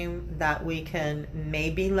stream that we can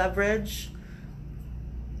maybe leverage.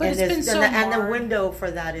 But and it's been so hard. And the window for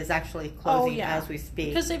that is actually closing as we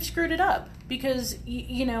speak. Because they've screwed it up. Because,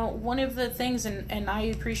 one of the things, and I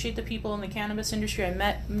appreciate the people in the cannabis industry. I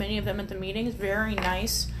met many of them at the meetings. Very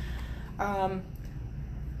nice.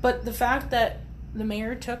 But the fact that the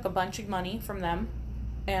mayor took a bunch of money from them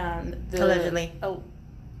and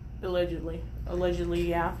Allegedly,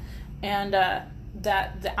 yeah. And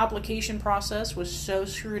that the application process was so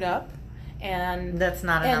screwed up. And that's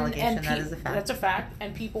not an allegation, that is a fact. That's a fact.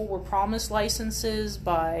 And people were promised licenses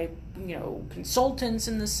by, consultants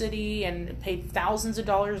in the city and paid thousands of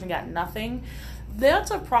dollars and got nothing.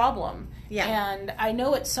 That's a problem. Yeah. And I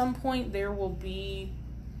know at some point there will be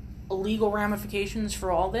legal ramifications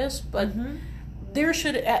for all this, but there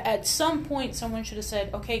should, at some point, someone should have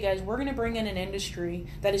said, okay, guys, we're going to bring in an industry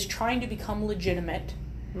that is trying to become legitimate.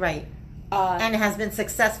 Right. And has been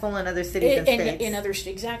successful in other cities and states. In other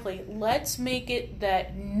states, exactly. Let's make it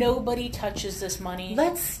that nobody touches this money.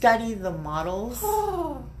 Let's study the models,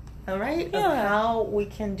 all right, of how we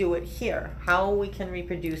can do it here, how we can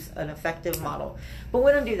reproduce an effective model. But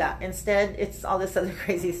we don't do that. Instead, it's all this other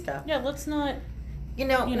crazy stuff. Yeah, let's not,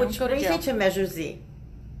 which brings me to Measure Z.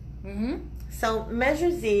 Mm-hmm. So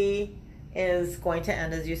Measure Z is going to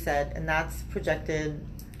end, as you said, and that's projected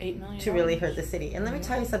 $8 million to really hurt the city. And let me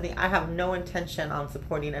tell you something, I have no intention on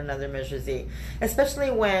supporting another Measure Z,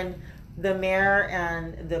 especially when the mayor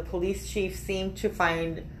and the police chief seem to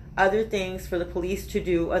find other things for the police to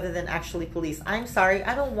do other than actually police. I'm sorry,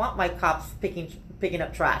 I don't want my cops picking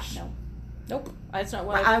up trash. No. Nope. That's not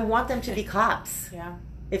what I want them to be cops. Yeah.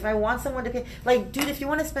 If I want someone to pick, like, dude, if you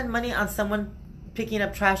want to spend money on someone picking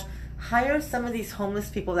up trash, hire some of these homeless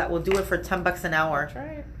people that will do it for $10 an hour. That's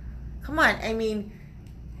right. Come on, I mean,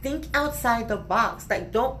 think outside the box.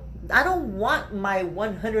 Like, I don't want my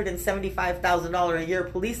 $175,000 a year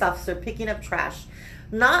police officer picking up trash.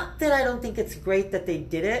 Not that I don't think it's great that they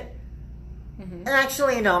did it. Mm-hmm. And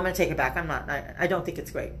actually, no, I'm going to take it back. I don't think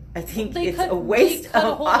it's great. I think it's a waste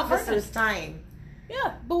of officers' time.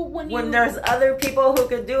 Yeah, but when there's other people who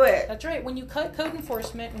could do it. That's right. When you cut code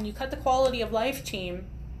enforcement, when you cut the quality of life team,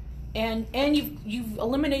 and you've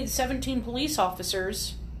eliminated 17 police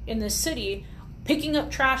officers in this city, picking up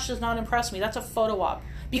trash does not impress me. That's a photo op.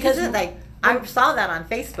 Because I saw that on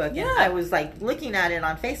Facebook, and I was looking at it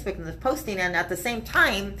on Facebook and was posting, and at the same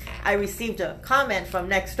time, I received a comment from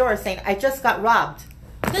next door saying, "I just got robbed."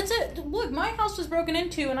 That's it. Look, my house was broken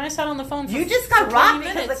into, and I sat on the phone for 20 minutes. You just got robbed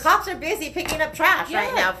because the cops are busy picking up trash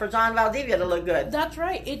right now for John Valdivia to look good. That's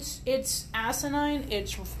right. It's asinine.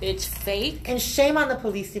 It's fake. And shame on the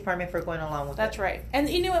police department for going along with it. That's right. And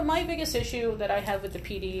you know what? My biggest issue that I have with the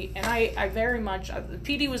PD, and I very much, the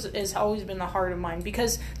PD has always been the heart of mine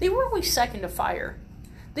because they were always second to fire.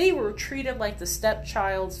 They were treated like the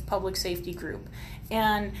stepchild's public safety group.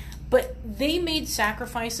 But they made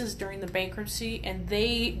sacrifices during the bankruptcy, and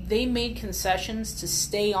they made concessions to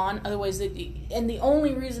stay on. Otherwise, and the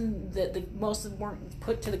only reason that most of them weren't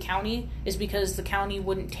put to the county is because the county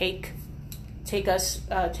wouldn't take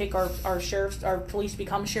our sheriffs, our police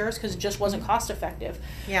become sheriffs, because it just wasn't cost effective.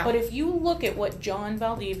 Yeah. But if you look at what John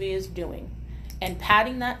Valdivia is doing, and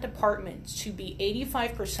padding that department to be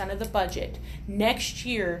 85% of the budget next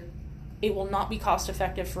year, it will not be cost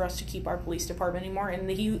effective for us to keep our police department anymore, and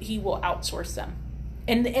he will outsource them.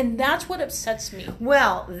 And that's what upsets me.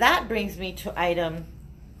 Well, that brings me to item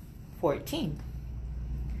 14.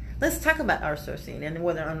 Let's talk about outsourcing and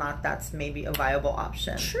whether or not that's maybe a viable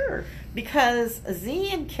option. Sure. Because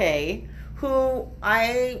Z and K, who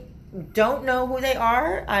I don't know who they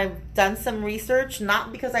are, I've done some research,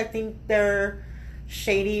 not because I think they're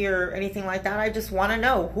shady or anything like that. I just want to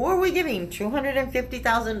know, who are we giving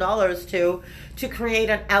 $250,000 to create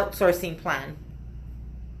an outsourcing plan?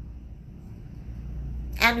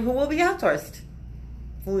 And who will be outsourced?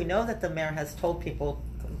 We know that the mayor has told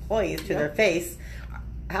employees to their face,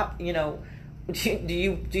 how, do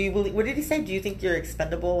you believe? What did he say? Do you think you're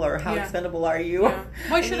expendable, or how expendable are you? Yeah.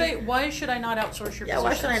 Why should I not outsource your? Yeah. Positions?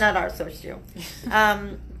 Why should I not outsource you?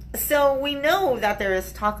 So we know that there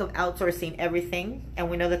is talk of outsourcing everything, and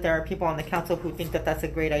we know that there are people on the council who think that that's a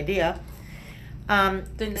great idea.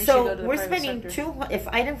 So we're spending if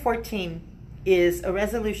item 14 is a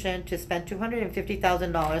resolution to spend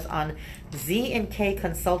 $250,000 on Z&K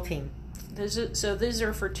Consulting. So these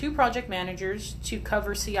are for 2 project managers to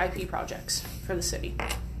cover CIP projects for the city.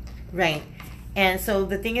 Right. And so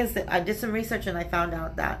the thing is that I did some research and I found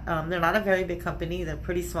out that they're not a very big company. They're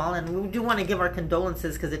pretty small. And we do want to give our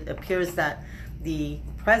condolences because it appears that the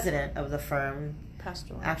president of the firm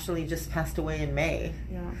actually just passed away in May.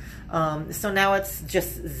 Yeah. So now it's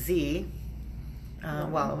just Z.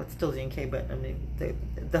 Well, it's still Z&K, but I mean,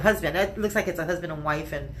 the husband, it looks like it's a husband and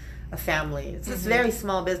wife and a family. It's this very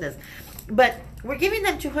small business. But we're giving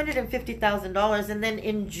them $250,000, and then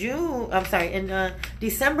in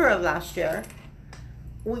December of last year,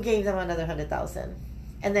 we gave them another $100,000,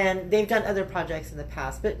 and then they've done other projects in the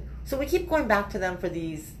past. But so we keep going back to them for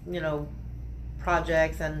these,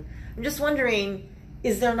 projects, and I'm just wondering,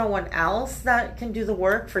 is there no one else that can do the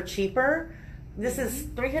work for cheaper? This is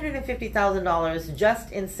 $350,000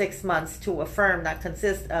 just in 6 months to a firm that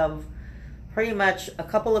consists of pretty much a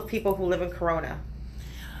couple of people who live in Corona.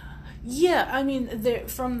 Yeah, I mean,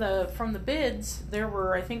 from the bids, there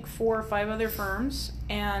were, I think, 4 or 5 other firms,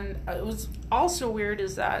 and it was also weird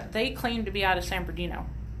is that they claimed to be out of San Bernardino.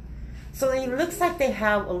 So it looks like they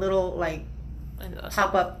have a little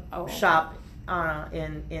pop-up shop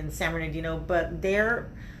in San Bernardino, but their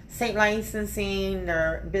state licensing,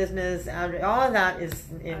 their business, all of that is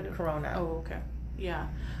in Corona. Oh, okay, yeah.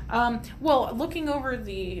 Well, looking over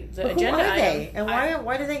the agenda who are they? item, And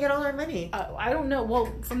why do they get all their money? I don't know.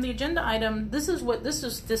 Well, from the agenda item, this is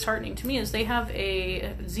disheartening to me is they have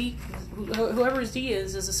a Z, whoever Z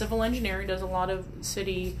is a civil engineer. He does a lot of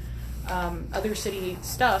city, other city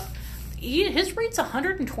stuff. His rate's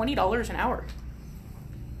 $120 an hour.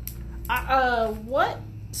 What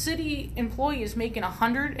city employee is making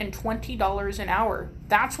 $120 an hour?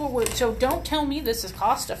 That's what so don't tell me this is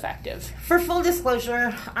cost effective. For full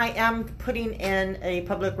disclosure, I am putting in a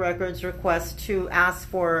public records request to ask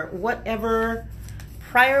for whatever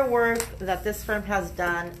prior work that this firm has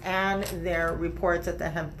done and their reports that they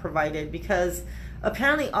have provided, because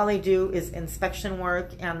apparently all they do is inspection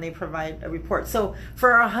work and they provide a report. So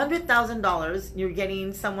for $100,000, you're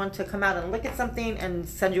getting someone to come out and look at something and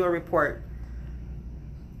send you a report.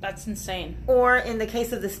 That's insane. Or in the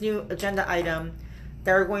case of this new agenda item,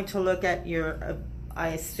 they're going to look at your, I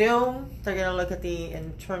assume they're going to look at the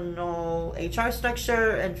internal HR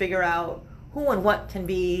structure and figure out who and what can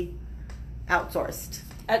be outsourced.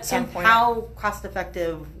 At some point. How cost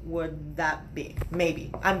effective would that be?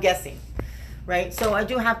 Maybe. I'm guessing. Right? So I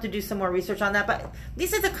do have to do some more research on that. But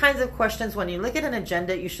these are the kinds of questions when you look at an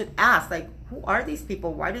agenda, you should ask, like, who are these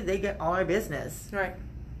people? Why do they get all our business? Right.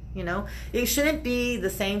 It shouldn't be the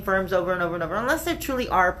same firms over and over and over, unless they truly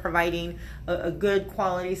are providing a good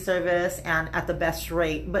quality service and at the best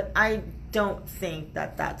rate. But I don't think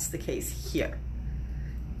that that's the case here.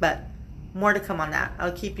 But more to come on that.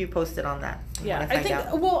 I'll keep you posted on that. Yeah,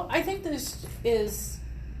 I think this is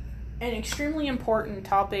an extremely important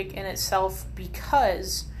topic in itself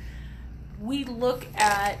because we look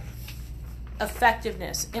at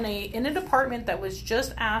effectiveness in a department that was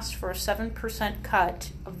just asked for a 7%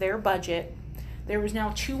 cut of their budget. There was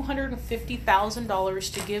now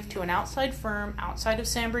 $250,000 to give to an outside firm outside of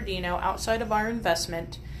San Bernardino, outside of our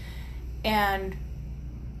investment. And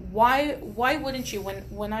why wouldn't you?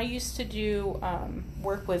 When I used to do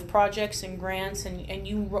work with projects and grants, and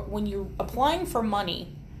when you're applying for money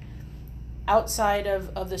outside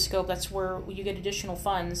of the scope, that's where you get additional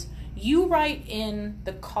funds. You write in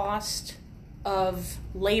the cost of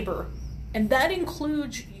labor, and that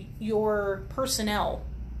includes your personnel,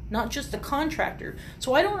 not just the contractor.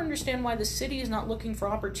 So I don't understand why the city is not looking for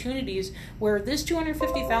opportunities where this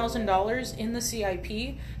 $250,000 in the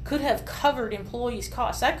CIP could have covered employees'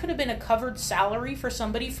 costs. That could have been a covered salary for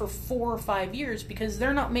somebody for 4 or 5 years because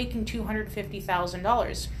they're not making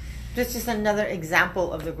 $250,000. This is another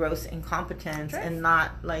example of the gross incompetence, right, and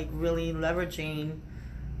not really leveraging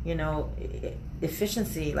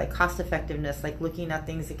efficiency, like cost effectiveness, like looking at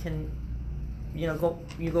things that can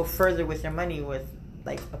go further with your money with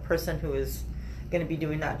like a person who is going to be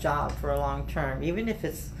doing that job for a long term, even if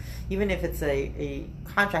it's a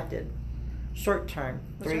contracted short term,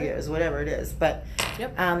 3 years, whatever it is. But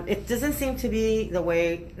it doesn't seem to be the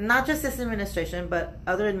way, not just this administration but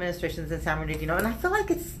other administrations in San Bernardino, and I feel like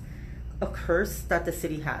it's a curse that the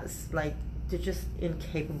city has. Like, they're just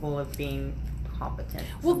incapable of being incompetent.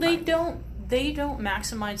 Well, sometimes. they don't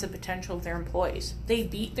maximize the potential of their employees. They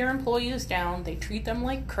beat their employees down, they treat them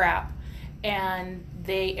like crap, and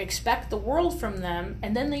they expect the world from them,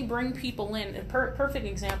 and then they bring people in. A perfect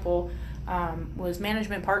example was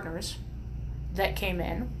Management Partners that came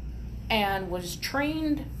in and was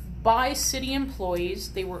trained by city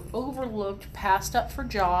employees. They were overlooked, passed up for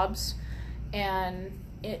jobs, and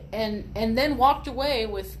then walked away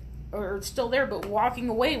with, or still there, but walking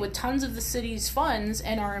away with tons of the city's funds,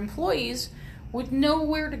 and our employees with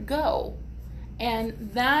nowhere to go.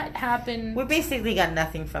 And that happened. We basically got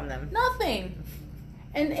nothing from them. Nothing.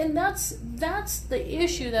 And that's the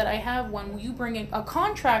issue that I have when you bring in a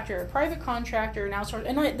contractor, a private contractor, an outsource,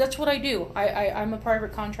 and that's what I do. I'm a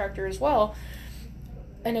private contractor as well,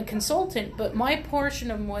 and a consultant, but my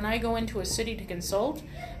portion of when I go into a city to consult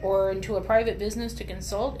or into a private business to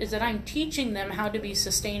consult is that I'm teaching them how to be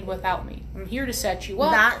sustained without me. I'm here to set you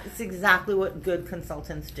up. That's exactly what good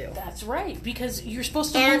consultants do. That's right, because you're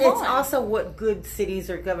supposed to and move it's on. also what good cities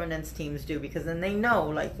or governance teams do, because then they know,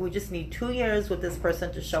 like, we just need 2 years with this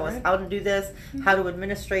person to show us how to do this, how to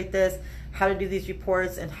administrate this, how to do these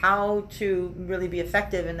reports, and how to really be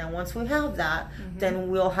effective. And then once we have that, then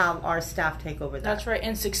we'll have our staff take over that. That's right.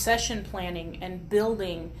 And succession planning and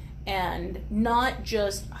building, and not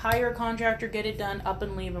just hire a contractor, get it done, up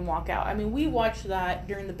and leave and walk out. I mean, we watched that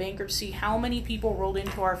during the bankruptcy. How many people rolled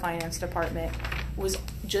into our finance department was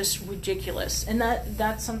just ridiculous. And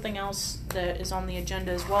that's something else that is on the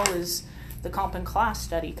agenda as well, is the comp and class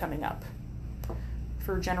study coming up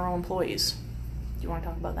for general employees. Do you want to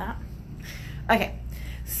talk about that? Okay,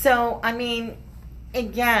 so I mean,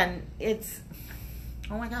 again, it's,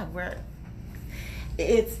 oh my God,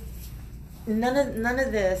 it's none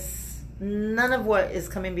of what is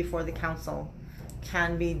coming before the council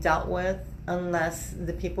can be dealt with unless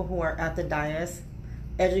the people who are at the dais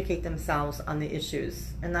educate themselves on the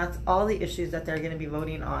issues, and that's all the issues that they're going to be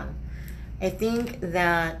voting on. I think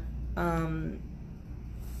that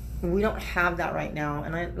we don't have that right now,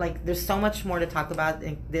 and there's so much more to talk about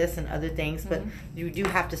in this and other things, but you do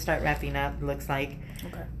have to start wrapping up, it looks like.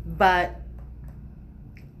 Okay. But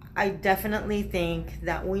I definitely think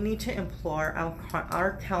that we need to implore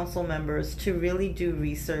our council members to really do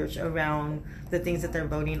research around the things that they're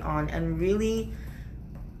voting on, and really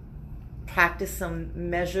practice some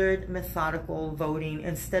measured, methodical voting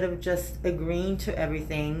instead of just agreeing to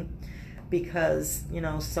everything because, you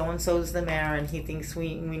know, so-and-so is the mayor and he thinks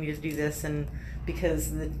we need to do this, and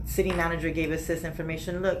because the city manager gave us this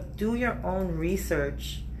information. Look, do your own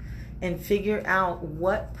research and figure out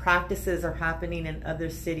what practices are happening in other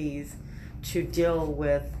cities to deal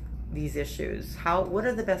with these issues. What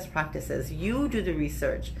are the best practices? You do the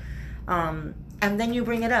research, and then you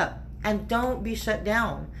bring it up. And don't be shut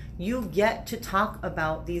down. You get to talk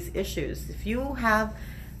about these issues. If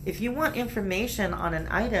you want information on an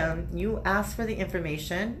item, you ask for the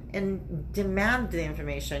information and demand the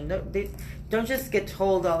information. Don't just get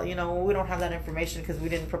told, oh, you know, we don't have that information because we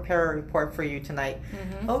didn't prepare a report for you tonight.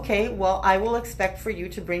 Okay, well, I will expect for you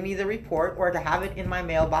to bring me the report or to have it in my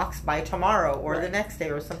mailbox by tomorrow or the next day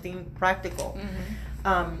or something practical.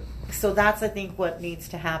 So that's, I think, what needs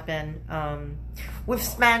to happen. We've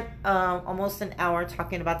spent almost an hour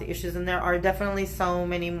talking about the issues, and there are definitely so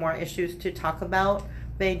many more issues to talk about.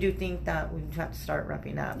 But I do think that we have to start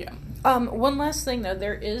wrapping up. Yeah. One last thing, though.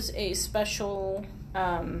 There is a special,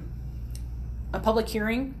 a public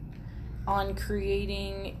hearing on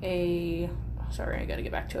creating a, sorry, I got to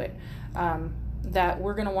get back to it, that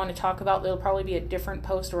we're going to want to talk about. There'll probably be a different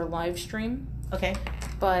post or a live stream. Okay.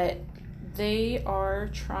 But they are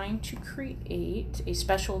trying to create a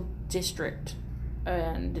special district,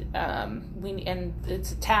 and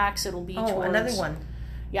it's a tax. It'll be towards another one.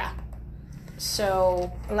 Yeah.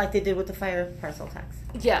 So, like they did with the fire parcel tax.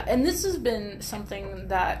 Yeah, and this has been something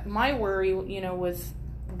that my worry, you know,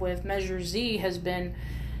 with Measure Z has been,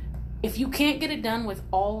 if you can't get it done with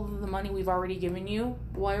all of the money we've already given you,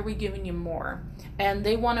 why are we giving you more? And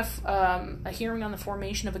they want a hearing on the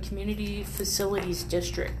formation of a community facilities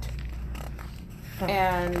district.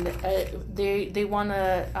 And they want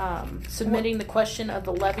to submitting the question of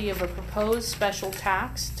the levy of a proposed special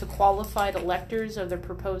tax to qualified electors of the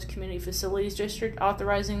proposed community facilities district,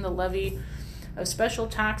 authorizing the levy of special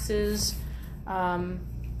taxes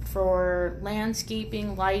for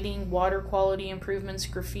landscaping, lighting, water quality improvements,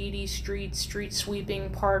 graffiti, street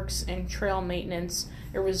sweeping, parks, and trail maintenance,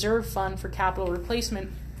 a reserve fund for capital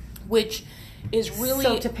replacement, which is really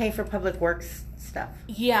so to pay for public works stuff.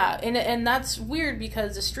 Yeah, and that's weird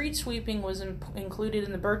because the street sweeping was included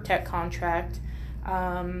in the BurgTech contract,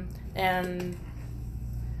 and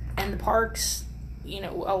the parks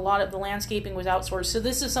a lot of the landscaping was outsourced. So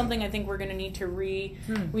this is something I think we're going to need to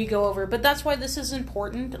re-go over. But that's why this is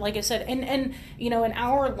important, like I said. And an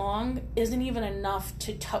hour long isn't even enough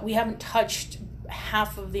we haven't touched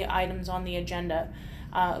half of the items on the agenda.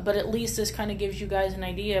 But at least this kind of gives you guys an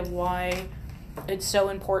idea of why it's so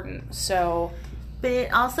important. So, but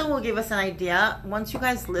it also will give us an idea, once you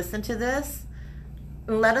guys listen to this,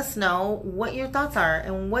 let us know what your thoughts are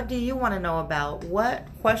and what do you want to know about. What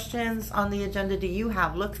questions on the agenda do you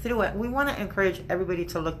have? Look through it. We want to encourage everybody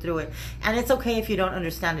to look through it. And it's okay if you don't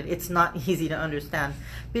understand it. It's not easy to understand.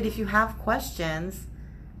 But if you have questions,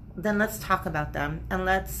 then let's talk about them and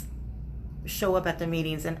let's show up at the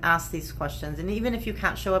meetings and ask these questions. And even if you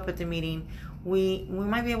can't show up at the meeting, we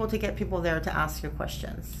might be able to get people there to ask your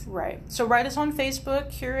questions. Right. So write us on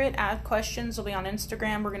Facebook, Curate, add questions. We'll be on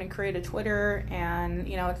Instagram. We're going to create a Twitter, and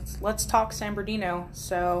let's talk San Bernardino.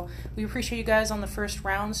 So we appreciate you guys on the first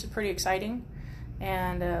round. It's pretty exciting.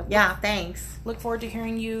 And thanks. Look forward to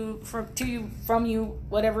hearing from you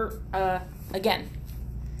whatever again.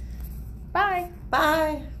 Bye.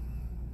 Bye.